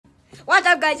What's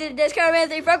up, guys? It's this Kermit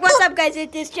the Frog. What's up, guys?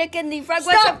 It's this Chicken the Frog.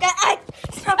 What's up, guys?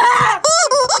 Stop.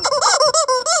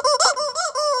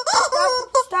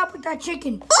 Stop with that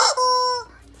chicken.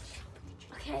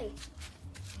 Okay.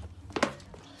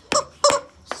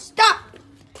 Stop.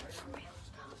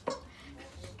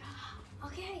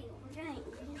 Okay, we're gonna.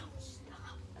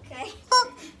 Okay.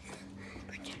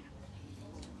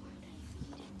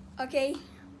 Okay.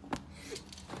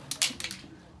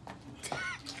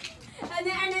 And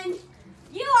then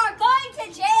you are going to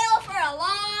jail for a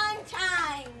long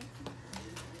time.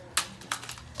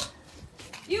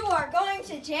 You are going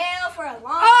to jail for a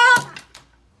long time.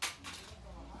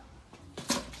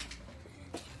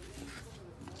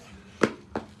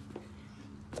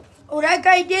 Oh, that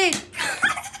guy did.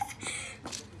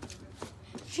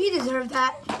 She deserved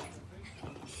that.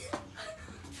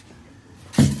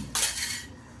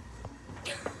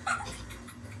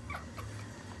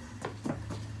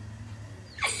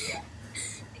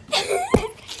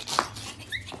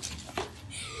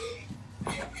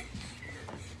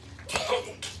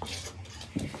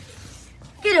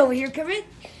 Get over here, Kermit.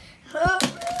 Guys,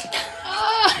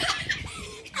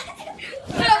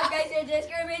 it's just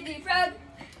Kermit the Frog.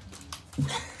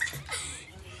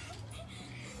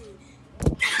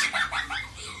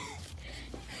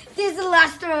 This is the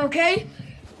last throw, okay?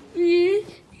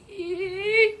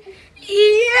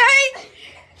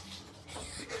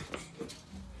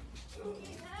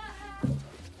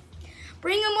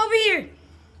 Bring him over here.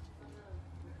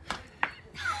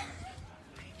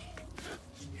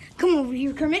 Come over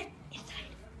here, Kermit.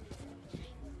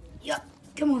 Yup,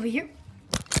 come over here.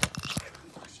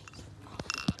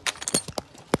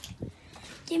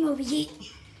 Come over here.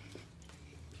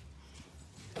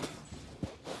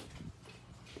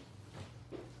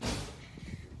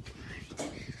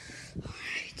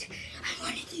 Alright, I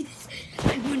want to do this.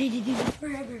 I wanted to do this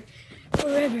forever.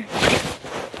 Forever.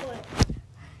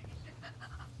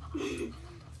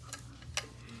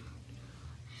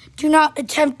 Do not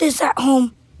attempt this at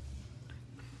home.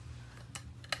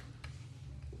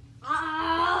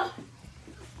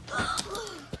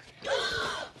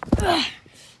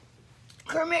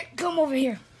 Kermit, come over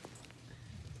here.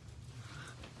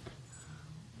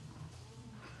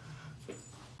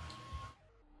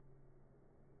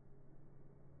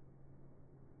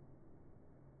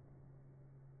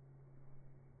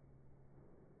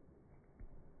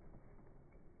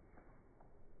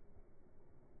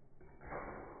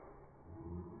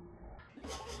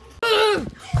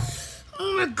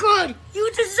 Oh my God!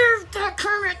 You deserved that,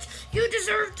 Kermit! You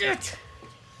deserved it!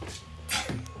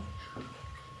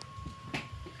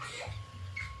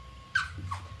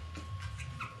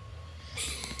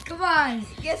 Come on!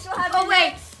 Guess what happened? Oh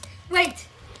wait! Wait!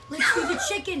 Let's do the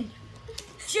chicken!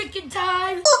 Chicken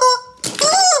time!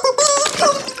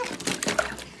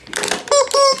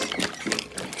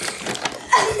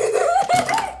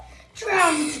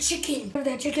 Drown the chicken!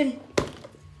 That chicken!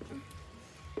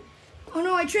 Oh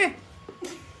no, I tripped!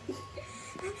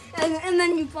 And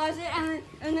then you pause it,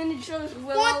 and then it shows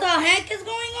Willow. What the heck is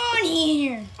going on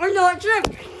here? Oh no, I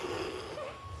tripped.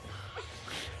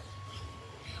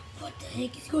 What the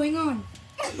heck is going on?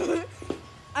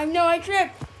 I know I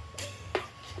tripped.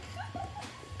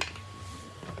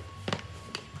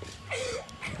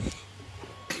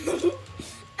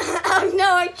 Oh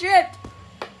no, I tripped.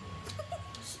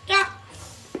 Stop!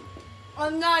 Oh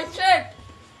no, I tripped.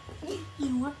 You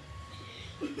know what?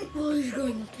 Willow's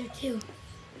going up there too.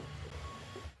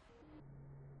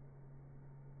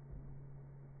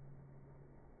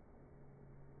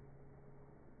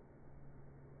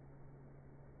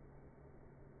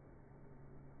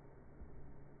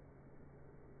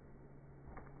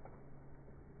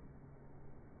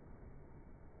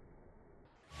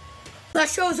 That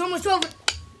show is almost over.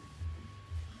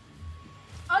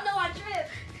 Oh no, I tripped.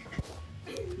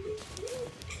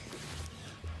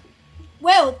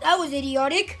 Well, that was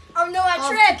idiotic. Oh no, I I'll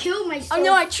tripped. kill myself. Oh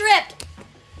no, I tripped.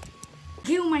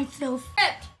 Kill myself.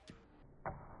 Tripped.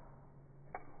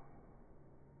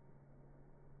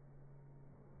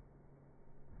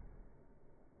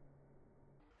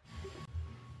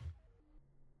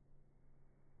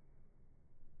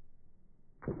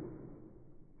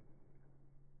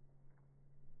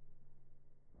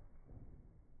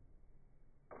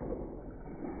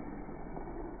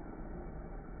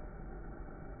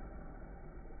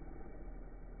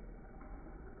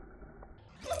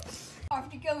 I have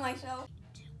to kill myself.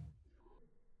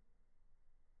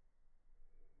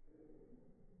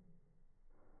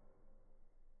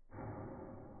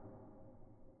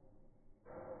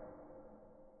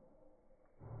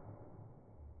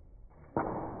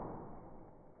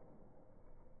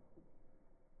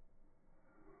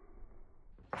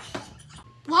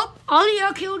 Well,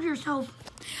 Alia killed yourself.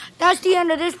 That's the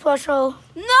end of this plush hole.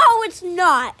 No, it's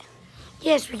not.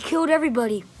 Yes, we killed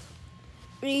everybody.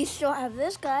 We still have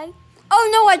this guy. Oh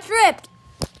no, I tripped.